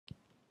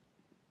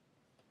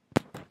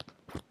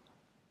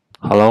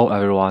Hello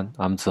everyone,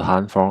 I'm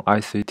Zihan from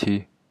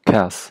ICT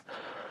CAS.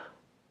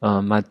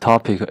 My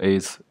topic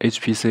is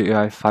HPC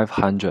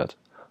AI500,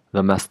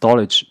 the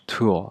methodology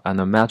tool and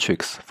the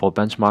metrics for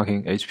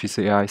benchmarking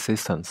HPC AI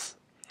systems.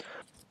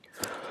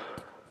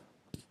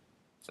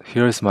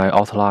 Here is my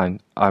outline.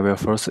 I will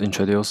first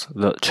introduce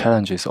the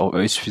challenges of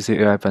HPC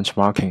AI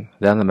benchmarking,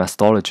 then the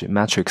methodology,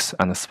 metrics,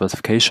 and the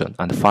specification,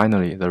 and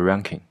finally the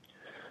ranking.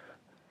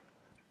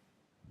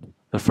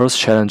 The first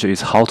challenge is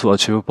how to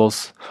achieve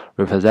both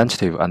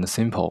representative and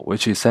simple,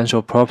 which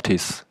essential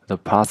properties the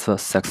past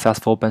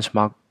successful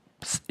benchmark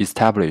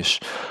establish.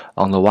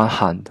 On the one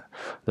hand,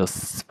 the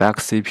spec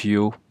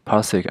CPU,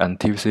 PASIC, and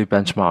TPC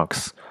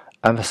benchmarks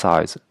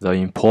emphasize the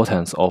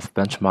importance of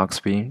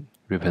benchmarks being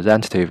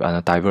representative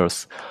and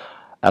diverse,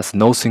 as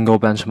no single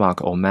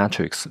benchmark or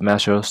matrix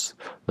measures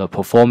the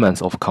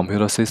performance of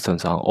computer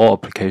systems on all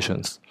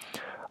applications.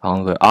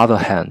 On the other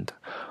hand,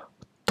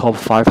 Top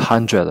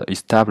 500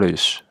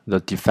 establish the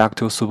de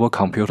facto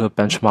supercomputer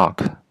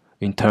benchmark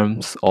in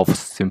terms of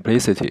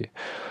simplicity.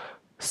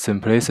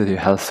 Simplicity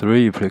has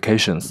three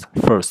implications.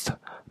 First,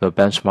 the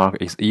benchmark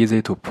is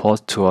easy to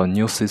port to a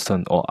new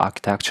system or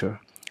architecture.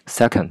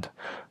 Second,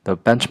 the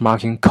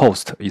benchmarking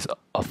cost is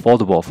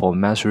affordable for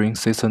measuring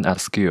system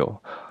at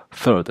scale.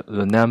 Third,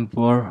 the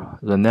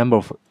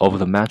number of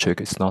the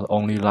metric is not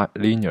only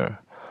linear,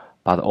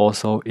 but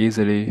also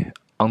easily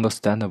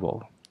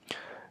understandable.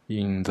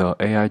 In the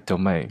AI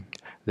domain,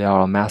 there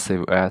are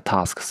massive AI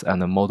tasks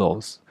and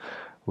models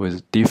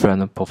with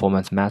different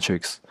performance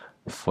metrics.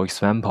 For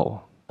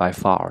example, by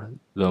far,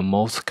 the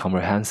most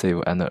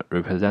comprehensive and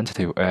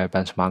representative AI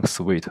benchmark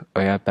suite,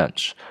 AI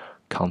Bench,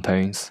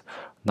 contains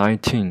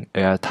 19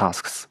 AI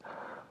tasks.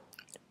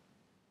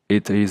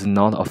 It is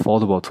not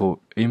affordable to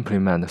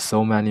implement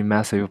so many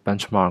massive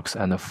benchmarks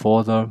and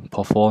further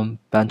perform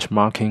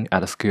benchmarking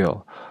at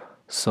scale.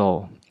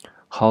 So,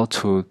 how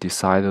to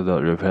decide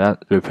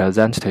the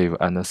representative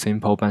and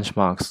simple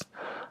benchmarks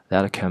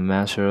that can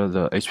measure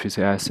the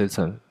HPC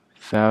system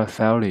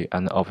fairly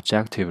and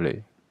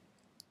objectively.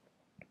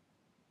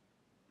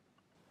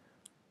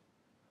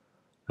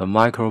 The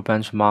micro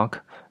benchmark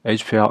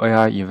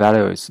HPLAI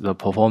evaluates the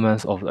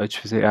performance of the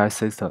HPC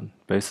system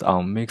based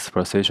on mixed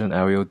precision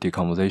LU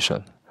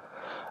decomposition.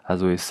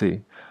 As we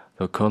see,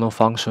 the kernel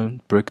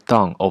function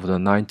breakdown of the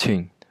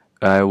 19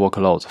 AI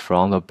workloads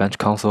from the bench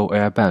console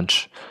AI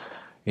bench,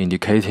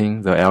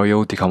 indicating the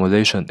LU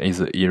decomposition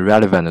is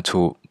irrelevant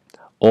to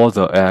all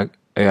the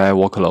AI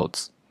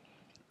workloads.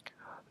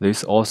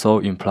 This also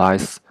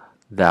implies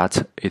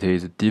that it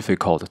is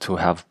difficult to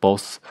have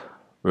both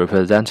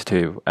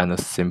representative and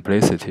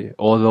simplicity.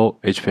 Although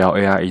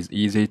HPLAI is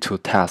easy to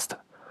test,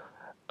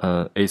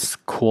 its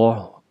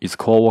core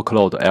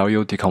workload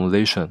LU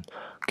decomposition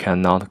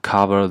cannot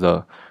cover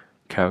the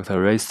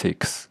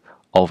characteristics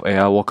of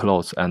AI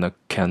workloads and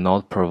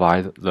cannot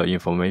provide the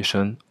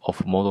information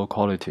of model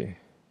quality.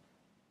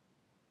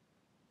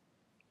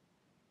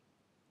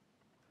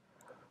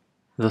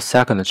 The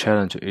second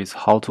challenge is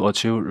how to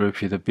achieve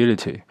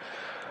repeatability.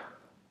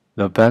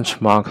 The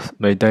benchmark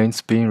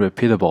maintains being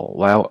repeatable,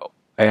 while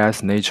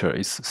AI's nature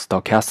is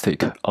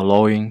stochastic,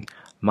 allowing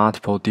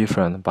multiple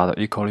different but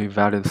equally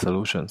valid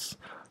solutions.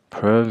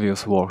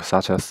 Previous work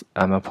such as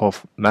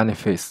MLPerf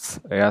manifests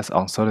AI's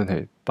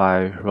uncertainty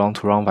by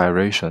round-to-round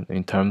variation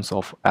in terms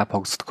of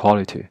epoch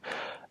quality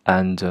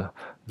and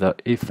the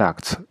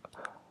effect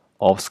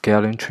of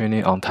scaling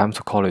training on time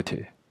to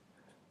quality.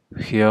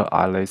 Here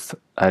I list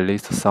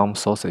some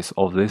sources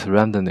of this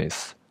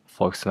randomness.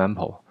 For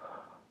example,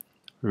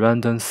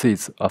 random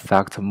seeds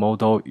affect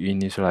model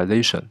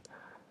initialization,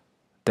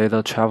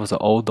 data travels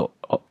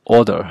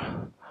order,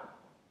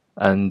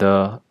 and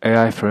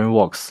AI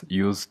frameworks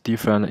use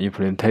different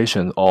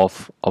implementations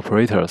of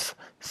operators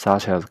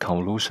such as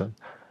convolution,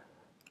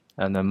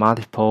 and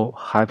multiple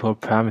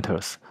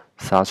hyperparameters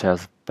such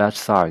as batch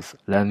size,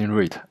 learning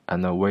rate,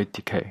 and weight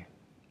decay.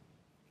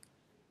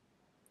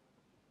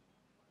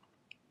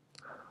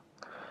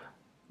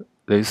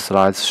 This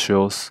slide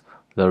shows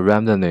the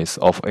randomness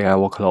of AI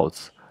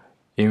workloads.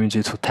 Image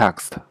to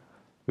text,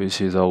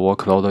 which is a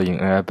workload in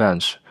AI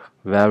Bench,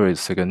 varies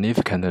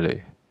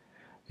significantly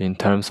in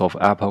terms of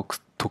epoch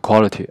to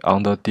quality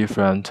under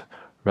different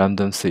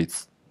random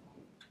seeds.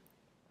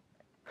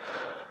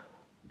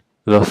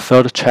 The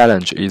third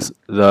challenge is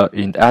the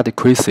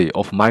inadequacy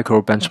of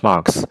micro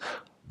benchmarks.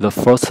 The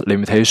first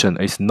limitation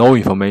is no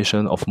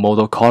information of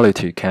model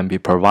quality can be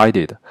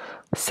provided.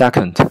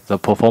 Second, the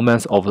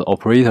performance of the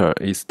operator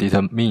is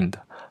determined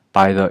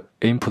by the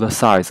input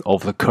size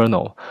of the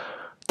kernel.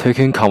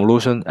 Taking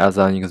convolution as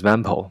an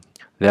example,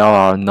 there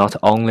are not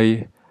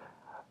only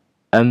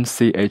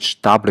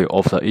MCHW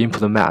of the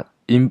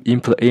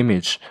input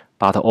image,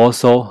 but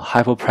also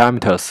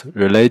hyperparameters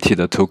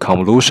related to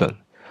convolution,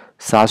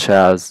 such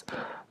as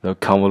the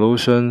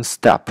convolution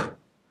step.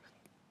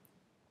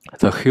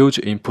 The huge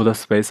input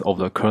space of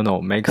the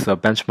kernel makes the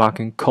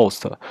benchmarking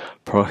cost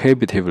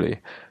prohibitively.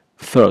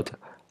 Third,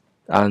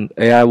 an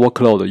AI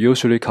workload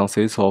usually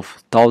consists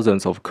of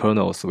thousands of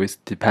kernels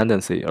with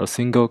dependency. A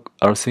single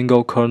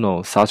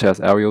kernel, such as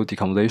LU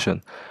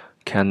decomposition,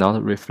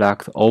 cannot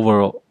reflect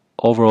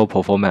overall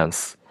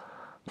performance.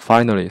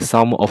 Finally,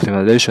 some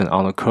optimization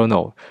on the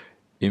kernel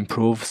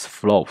improves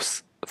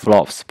flops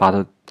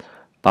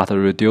but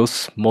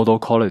reduce model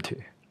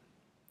quality.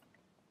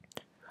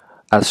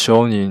 As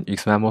shown in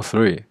example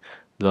 3,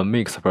 the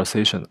mixed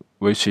precision,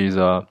 which is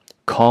a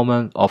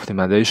common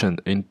optimization,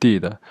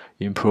 indeed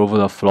improve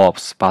the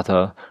flops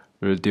but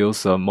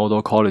reduce the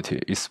model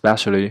quality,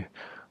 especially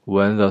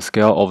when the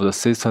scale of the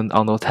system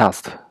under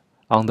test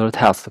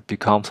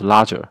becomes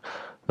larger.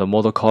 The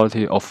model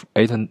quality of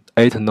 8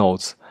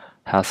 nodes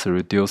has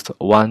reduced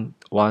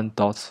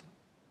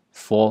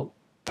 1.4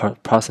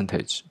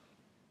 percentage.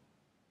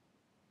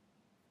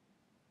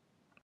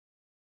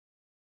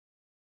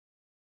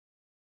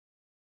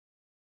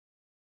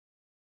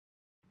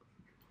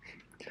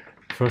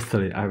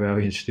 Firstly, I will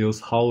introduce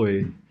how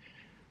we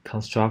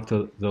construct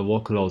the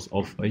workloads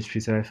of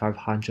HPC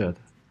 500.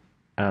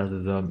 As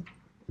the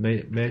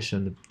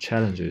mentioned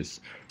challenges,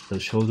 the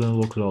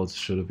chosen workloads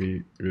should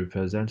be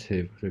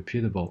representative,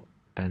 repeatable,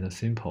 and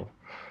simple.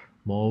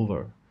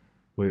 Moreover,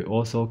 we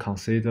also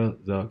consider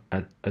the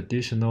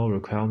additional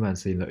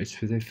requirements in the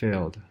HPC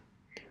field.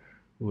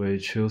 We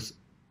choose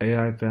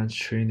AI bench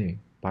training,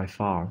 by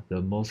far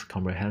the most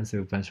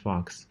comprehensive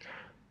benchmarks,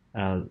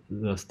 as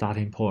the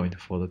starting point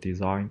for the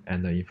design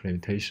and the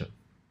implementation.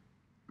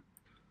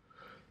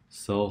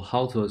 So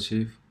how to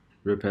achieve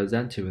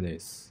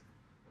representativeness?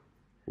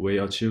 We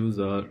achieve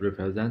the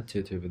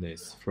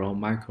representativeness from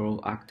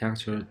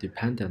microarchitecture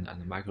dependent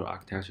and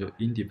microarchitecture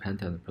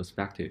independent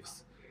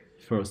perspectives.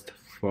 First,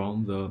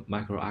 from the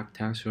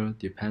microarchitecture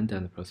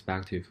dependent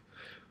perspective,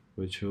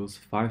 we choose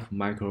 5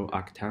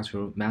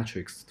 microarchitectural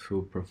metrics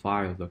to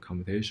profile the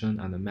computation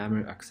and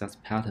memory access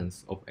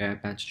patterns of AI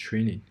bench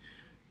training,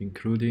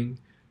 including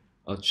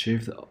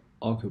achieved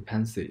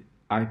occupancy,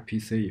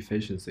 IPC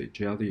efficiency,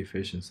 GLD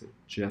efficiency,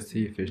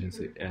 GST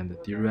efficiency, and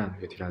DRAM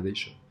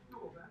utilization.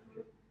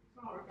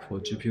 For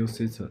GPU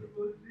system,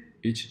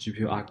 each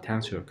GPU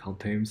architecture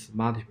contains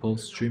multiple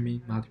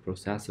streaming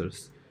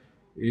multiprocessors.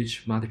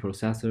 Each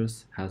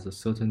multiprocessor has a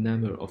certain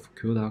number of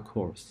CUDA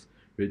cores,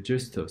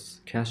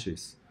 registers,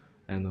 caches,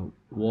 and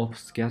warp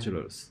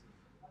schedulers.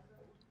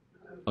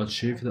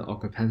 Achieved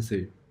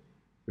occupancy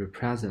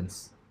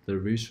represents the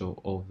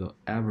ratio of the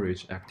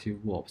average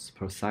active warps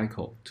per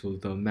cycle to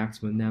the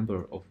maximum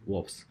number of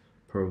warps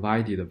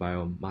provided by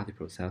a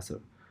multiprocessor.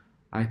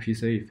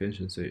 IPC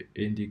efficiency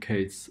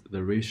indicates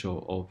the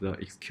ratio of the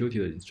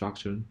executed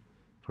instruction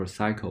per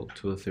cycle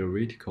to the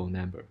theoretical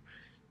number.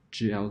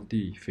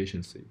 GLD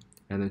efficiency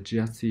and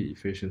GST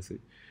efficiency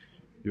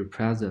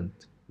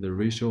represent the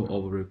ratio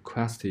of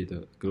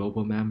requested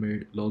global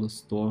memory load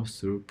store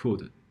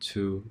throughput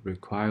to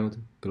required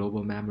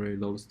global memory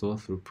load store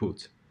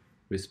throughput,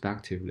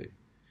 respectively.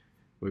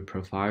 We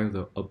profile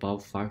the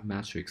above 5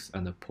 metrics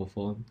and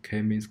perform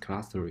k-means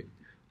clustering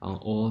on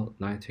all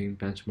 19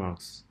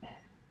 benchmarks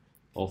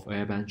of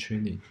AI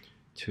training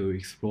to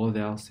explore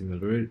their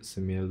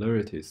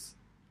similarities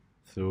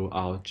through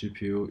our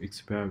GPU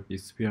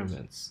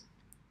experiments.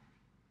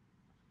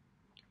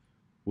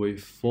 We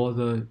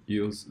further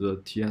use the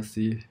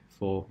TSC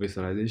for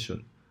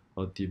visualization,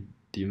 a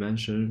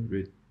dimension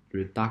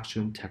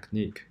reduction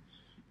technique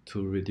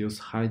to reduce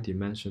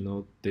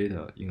high-dimensional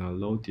data in a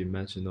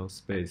low-dimensional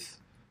space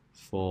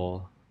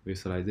for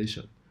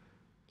visualization.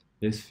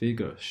 This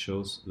figure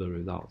shows the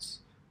results.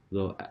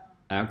 The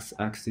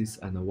x-axis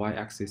and the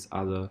y-axis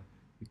are the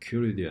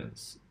Euclidean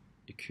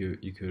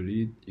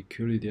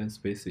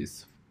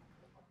space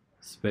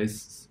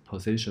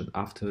position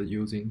after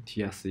using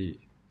TSE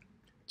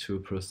to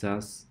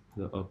process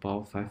the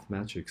above 5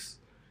 metrics.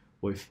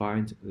 We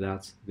find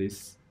that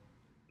these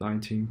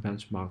 19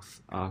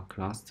 benchmarks are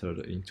clustered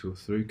into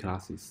 3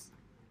 classes.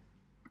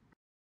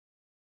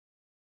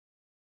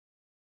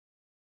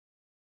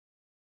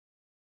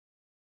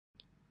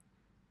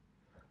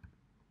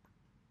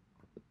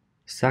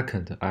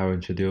 Second, I will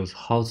introduce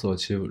how to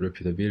achieve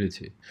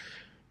repeatability.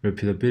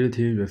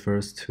 Repeatability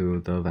refers to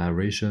the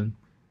variation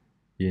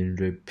in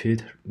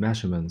repeat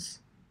measurements,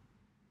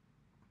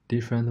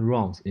 different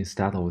runs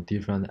instead of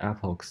different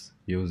epochs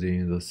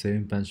using the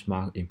same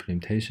benchmark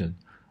implementation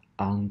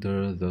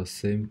under the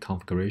same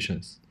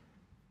configurations,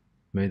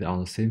 made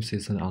on the same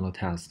system under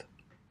test.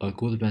 A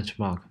good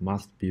benchmark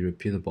must be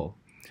repeatable.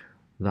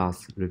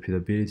 Thus,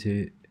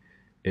 repeatability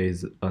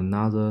is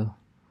another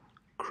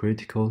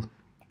critical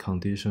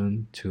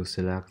condition to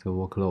select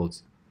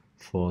workloads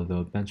for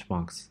the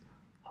benchmarks.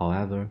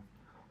 However,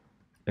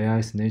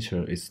 AI's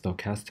nature is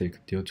stochastic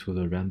due to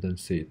the random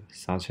seed,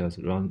 such as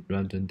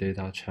random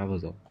data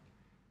traversal.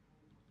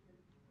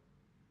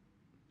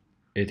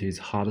 It is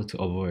hard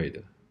to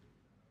avoid.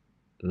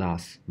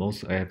 Thus,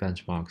 most AI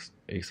benchmarks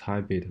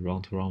exhibit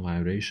round-to-round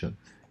variation,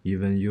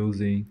 even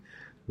using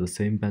the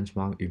same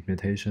benchmark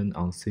implementation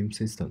on the same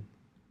system.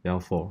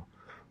 Therefore,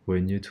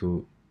 we need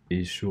to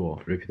ensure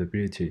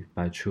repeatability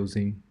by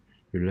choosing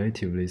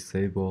relatively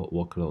stable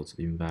workloads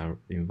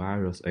in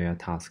various AI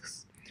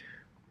tasks.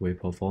 We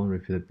perform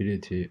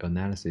repeatability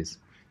analysis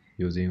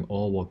using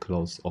all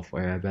workloads of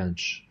AI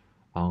bench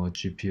on a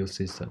GPU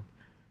system.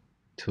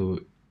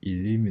 To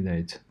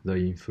eliminate the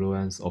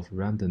influence of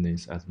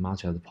randomness as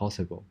much as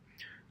possible,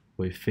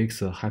 we fix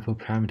the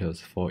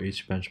hyperparameters for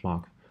each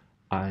benchmark,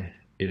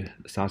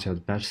 such as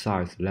batch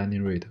size,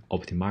 landing rate,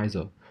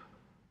 optimizer,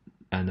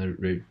 and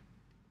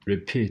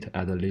repeat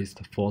at least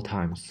 4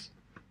 times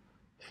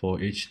for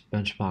each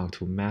benchmark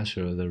to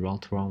measure the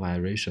round-to-round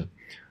variation.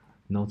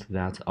 Note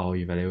that our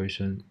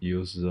evaluation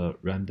uses the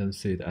random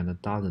seed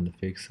and doesn't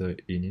fix the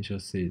initial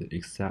seed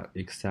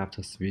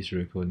except speech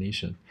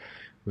recognition.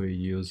 We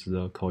use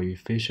the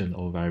coefficient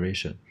of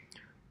variation,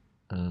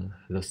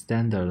 the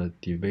standard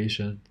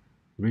deviation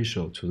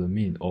ratio to the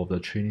mean of the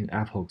training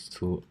epochs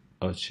to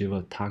achieve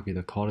a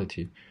target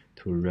quality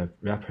to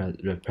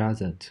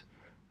represent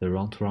the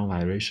round-to-round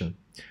variation.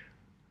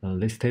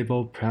 This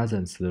table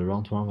presents the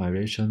round-to-round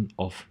variation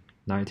of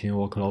 19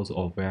 workloads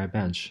of AI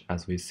bench.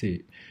 As we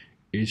see,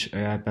 each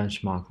AI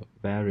benchmark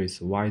varies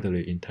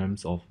widely in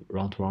terms of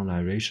round-to-round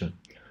variation.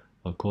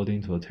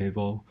 According to the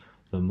table,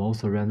 the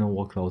most random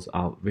workloads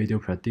are video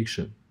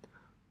prediction,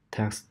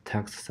 text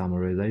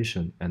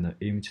summarization, and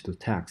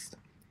image-to-text,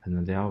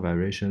 and their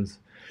variations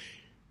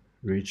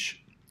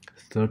reach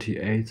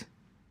 38%,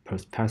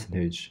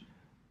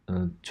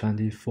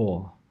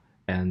 24,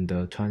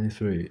 and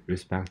 23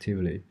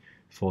 respectively.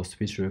 For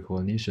speech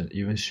recognition,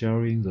 even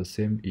sharing the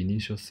same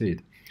initial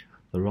seed,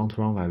 the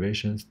round-to-round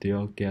variation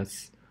still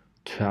gets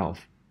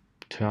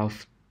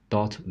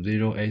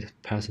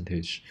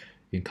 12.08%.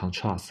 In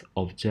contrast,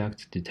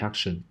 object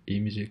detection,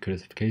 image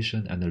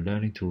classification, and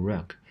learning to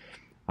rank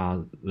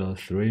are the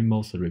 3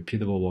 most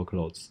repeatable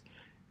workloads,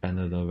 and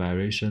the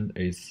variation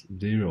is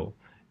 0,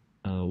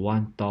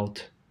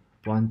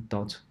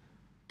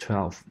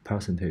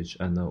 1.12%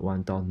 and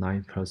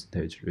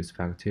 1.9%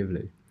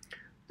 respectively.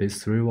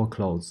 These 3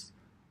 workloads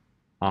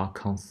are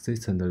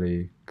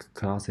consistently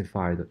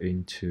classified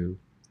into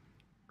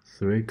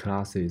 3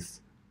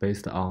 classes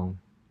based on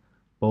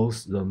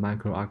both the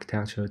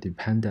microarchitecture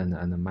dependent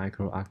and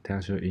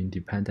microarchitecture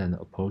independent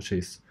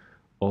approaches.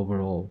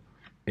 Overall,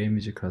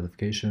 image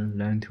classification,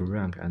 learning to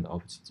rank, and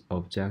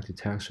object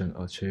detection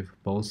achieve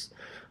both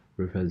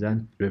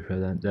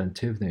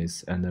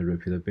representativeness and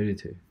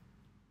repeatability.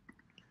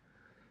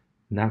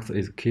 Next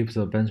is keep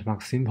the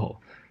benchmark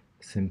simple.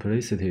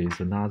 Simplicity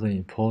is another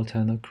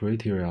important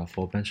criteria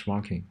for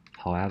benchmarking.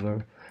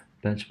 However,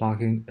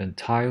 benchmarking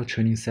entire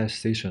training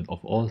session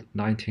of all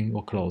 19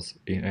 workloads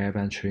in AI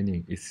bench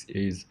training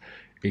is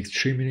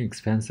extremely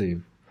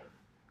expensive,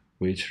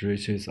 which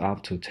reaches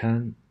up to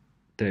 10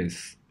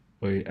 days.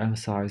 We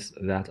emphasize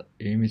that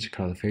image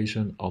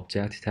classification,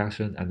 object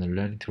detection, and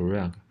learning to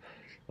rank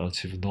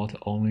achieve not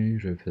only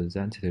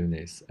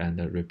representativeness and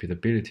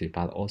repeatability,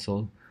 but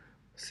also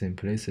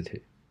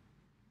simplicity.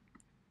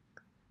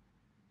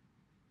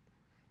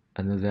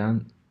 And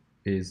then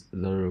is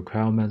the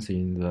requirements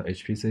in the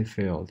HPC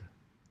field.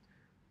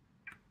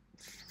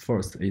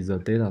 First is the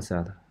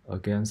dataset.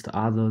 Against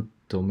other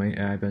domain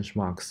AI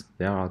benchmarks,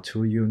 there are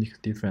 2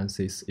 unique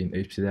differences in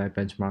HPC AI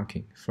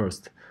benchmarking.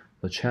 First,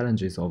 the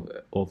challenges of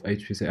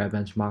HPC AI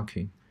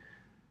benchmarking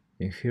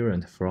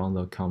inherent from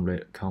the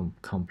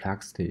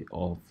complexity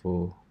of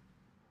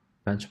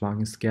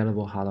benchmarking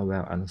scalable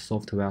hardware and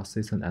software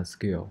system at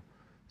scale,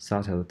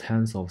 such as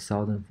tens of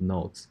thousands of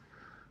nodes,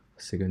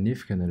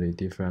 significantly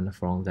different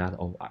from that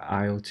of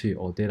IoT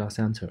or data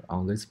center.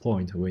 On this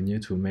point, we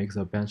need to make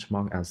the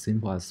benchmark as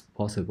simple as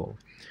possible,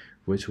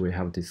 which we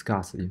have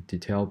discussed in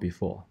detail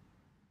before.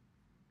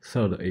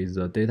 Third is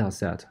the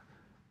dataset.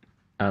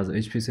 As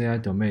HPC AI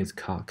domains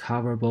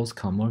cover both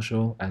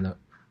commercial and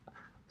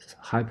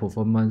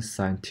high-performance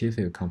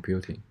scientific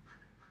computing.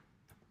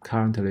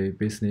 Currently,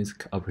 business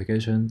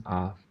applications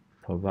are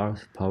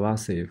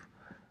pervasive.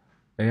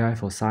 AI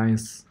for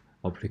science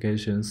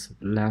applications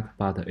lack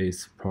but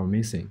is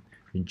promising.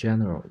 In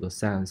general, the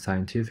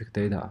scientific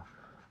data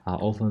are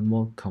often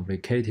more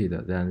complicated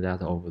than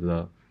that of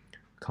the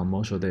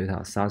commercial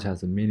data, such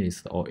as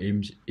minutes or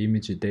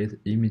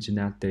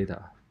ImageNet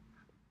data.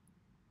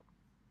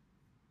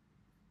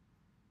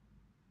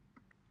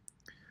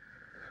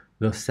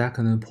 The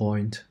second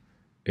point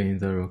in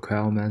the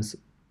requirements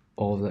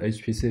of the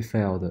HPC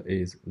field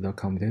is the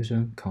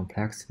computation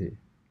complexity.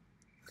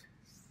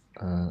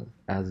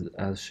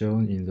 As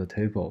shown in the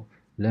table,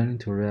 learning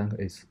to rank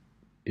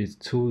is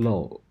too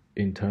low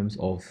in terms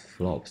of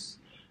flops,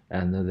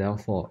 and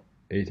therefore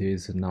it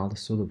is not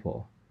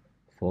suitable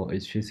for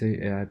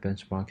HPC AI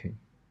benchmarking.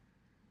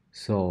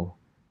 So,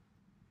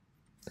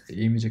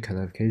 image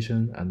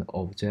classification and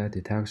object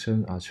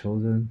detection are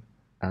chosen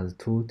as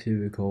 2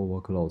 typical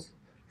workloads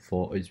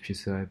for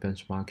HPC AI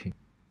benchmarking.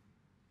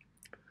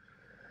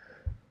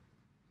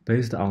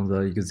 Based on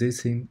the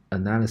existing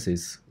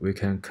analysis, we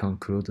can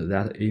conclude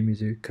that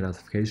image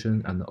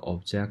classification and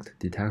object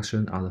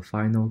detection are the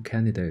final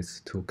candidates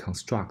to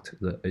construct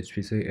the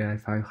HPC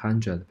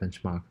AI500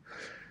 benchmark.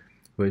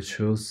 We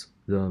choose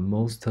the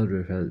most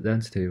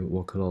representative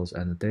workloads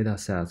and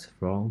datasets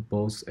from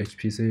both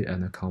HPC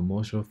and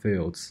commercial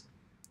fields.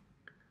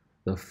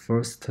 The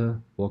first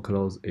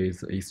workload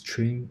is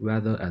extreme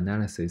weather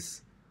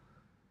analysis,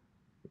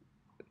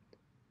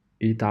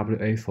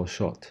 EWA for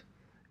short.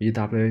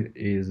 EWA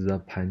is the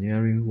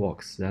pioneering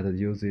work that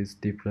uses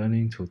deep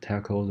learning to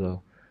tackle the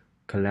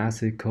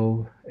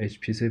classical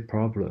HPC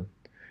problem.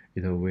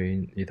 It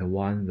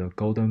won the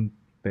Golden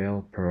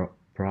Bell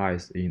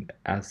Prize in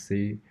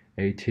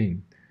SC18.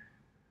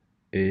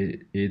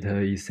 It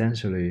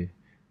essentially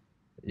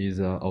is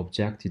an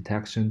object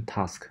detection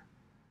task.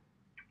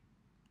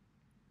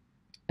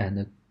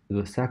 And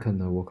the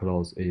second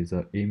workload is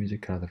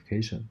image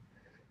classification.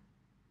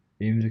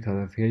 Image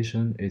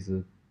classification is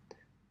a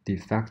de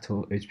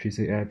facto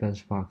HPC AI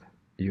benchmark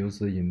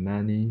used in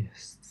many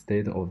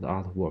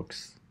state-of-the-art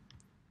works.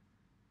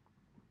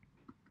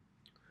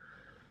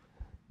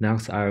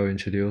 Next, I will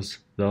introduce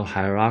the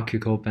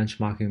hierarchical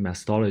benchmarking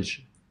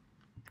methodology.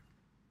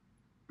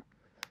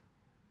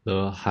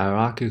 The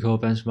hierarchical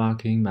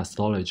benchmarking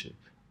methodology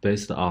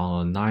based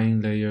on a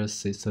 9-layer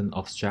system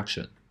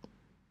abstraction.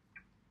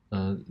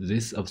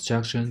 This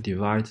abstraction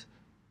divides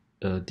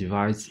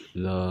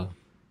the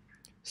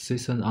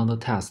system under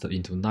test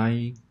into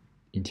 9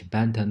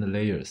 independent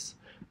layers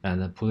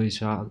and put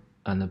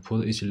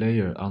each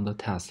layer under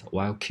test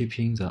while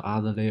keeping the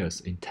other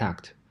layers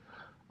intact,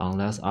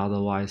 unless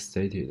otherwise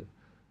stated.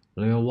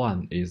 Layer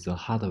 1 is the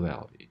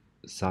hardware,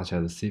 such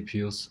as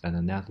CPUs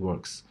and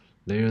networks.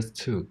 Layers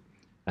 2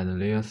 and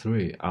Layer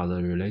 3 are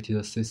the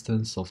related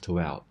system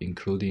software,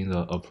 including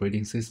the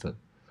operating system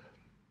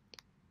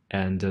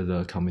and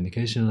the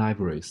communication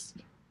libraries.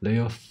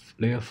 Layer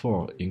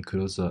 4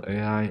 includes the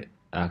AI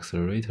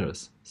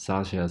accelerators,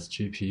 such as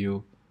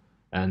GPU,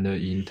 and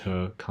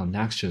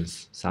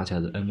interconnections, such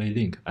as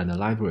NVLink, and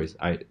libraries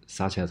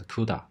such as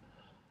CUDA.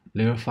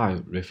 Layer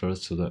 5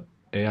 refers to the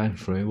AI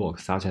framework,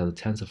 such as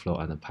TensorFlow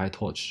and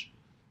PyTorch.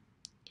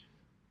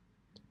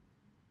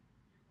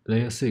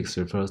 Layer 6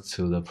 refers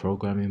to the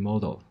programming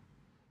model.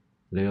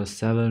 Layer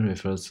 7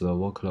 refers to the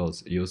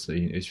workloads used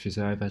in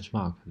HPC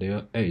benchmark.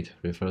 Layer 8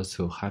 refers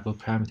to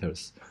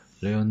hyperparameters.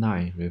 Layer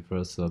 9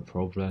 refers to the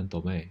problem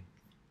domain.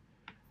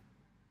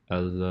 At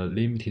the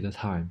limited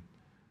time,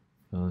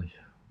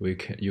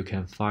 you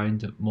can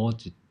find more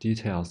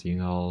details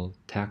in our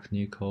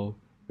technical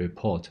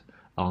report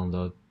on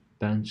the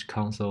Bench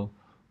Council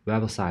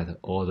website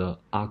or the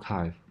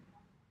archive.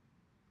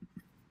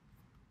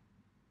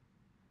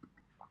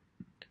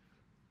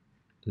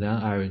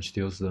 Then I will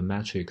introduce the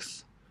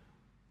metrics.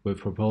 We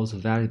propose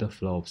valid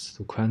flows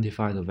to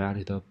quantify the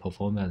valid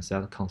performance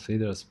that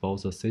considers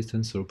both the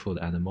system throughput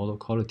and the model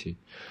quality.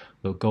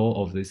 The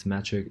goal of this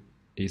metric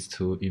is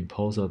to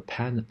impose a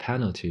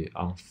penalty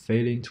on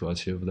failing to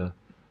achieve the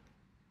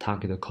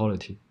target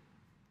quality.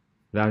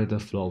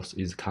 Valid flows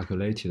is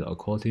calculated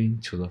according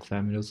to the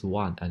formulas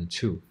 1 and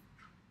 2.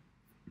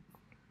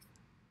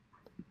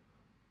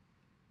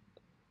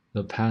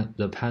 The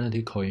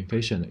penalty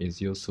coefficient is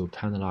used to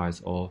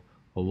penalize or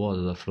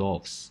award the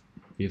flows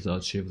if the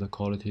achieved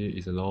quality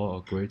is lower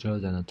or greater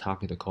than the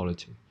target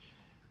quality.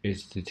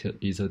 Its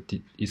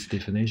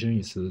definition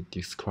is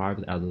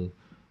described as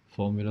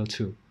Formula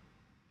 2.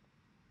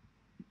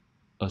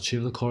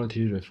 Achieved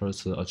quality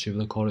refers to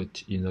achieved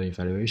quality in the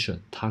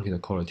evaluation.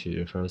 Target quality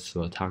refers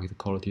to a target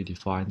quality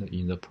defined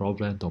in the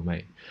problem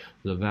domain.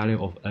 The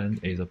value of n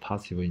is a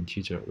positive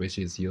integer, which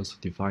is used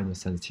to define the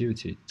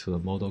sensitivity to the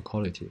model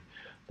quality.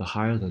 The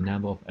higher the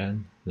number of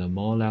n, the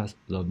more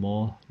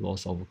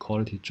loss of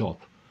quality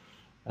drop.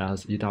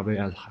 As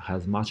EWS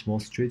has much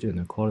more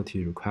stringent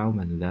quality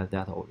requirement than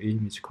that of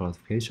image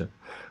classification,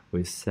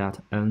 we set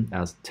n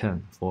as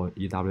 10 for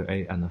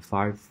EWA and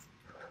 5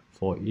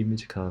 for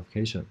image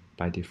classification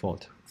by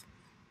default.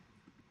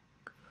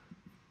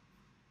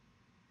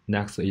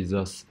 Next is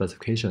the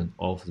specification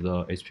of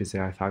the HPC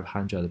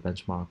AI500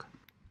 benchmark.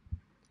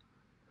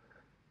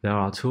 There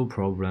are 2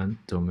 problem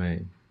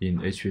domains in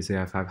HPC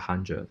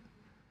AI500.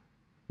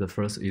 The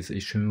first is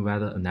extreme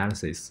weather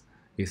analysis.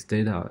 Its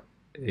data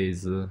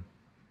is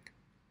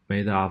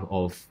made up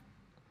of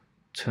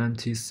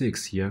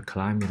 26-year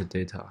climate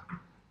data,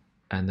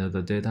 and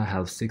the data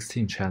has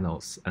 16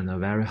 channels and a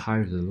very high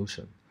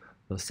resolution.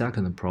 The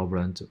second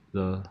problem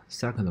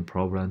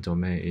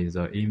domain is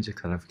image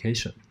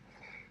classification,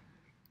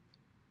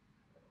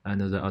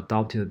 and the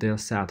adopted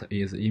dataset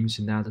is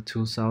ImageNet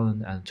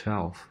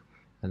 2012,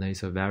 and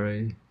it's a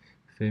very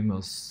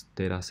famous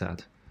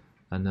dataset.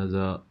 And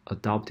the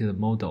adopted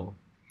model,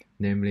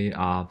 namely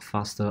are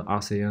faster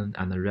RCN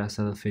and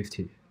Reset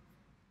 50.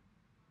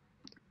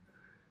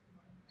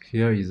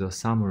 Here is a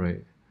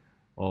summary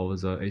of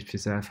the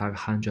HPC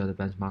AI500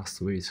 benchmark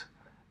suite,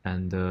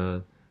 and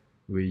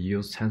we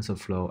use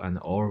TensorFlow and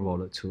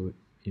Orvol to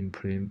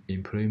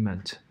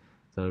implement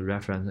the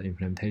reference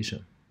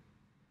implementation.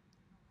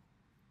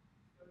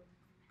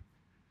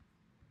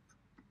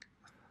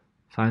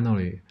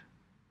 Finally,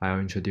 I will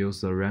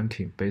introduce the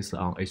ranking based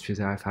on HPC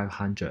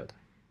AI500.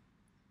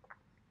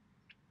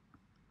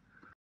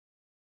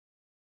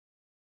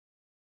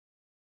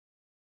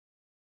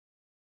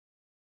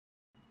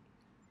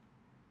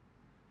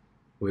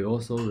 We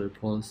also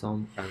report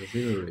some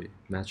auxiliary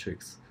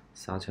metrics,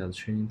 such as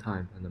training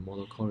time and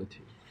model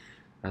quality.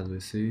 As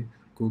we see,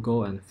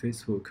 Google and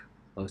Facebook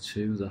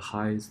achieve the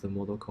highest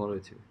model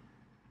quality.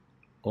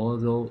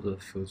 Although the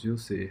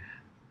Fujitsu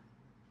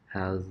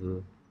has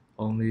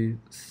only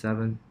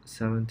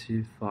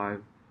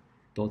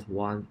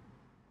 75.1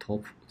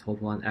 top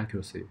 1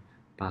 accuracy,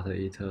 but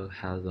it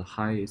has the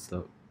highest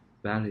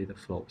valid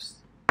flows.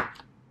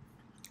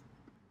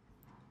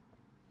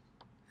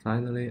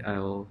 Finally,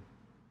 I'll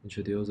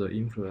introduce the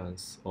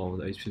influence of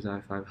the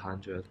HPC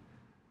AI500.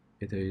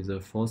 It is the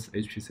first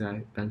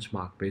HPC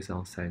benchmark based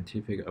on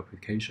scientific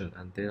application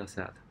and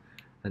dataset,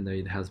 and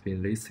it has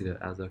been listed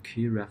as a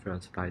key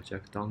reference by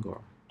Jack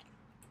Donger,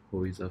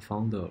 who is the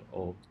founder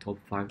of Top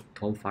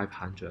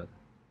 500.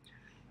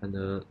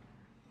 And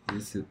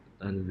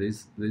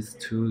these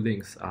two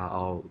links are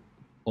our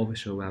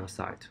official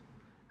website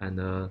and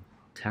a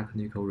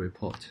technical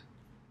report.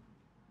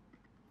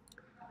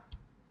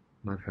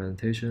 My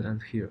presentation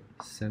ends here.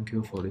 Thank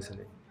you for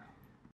listening.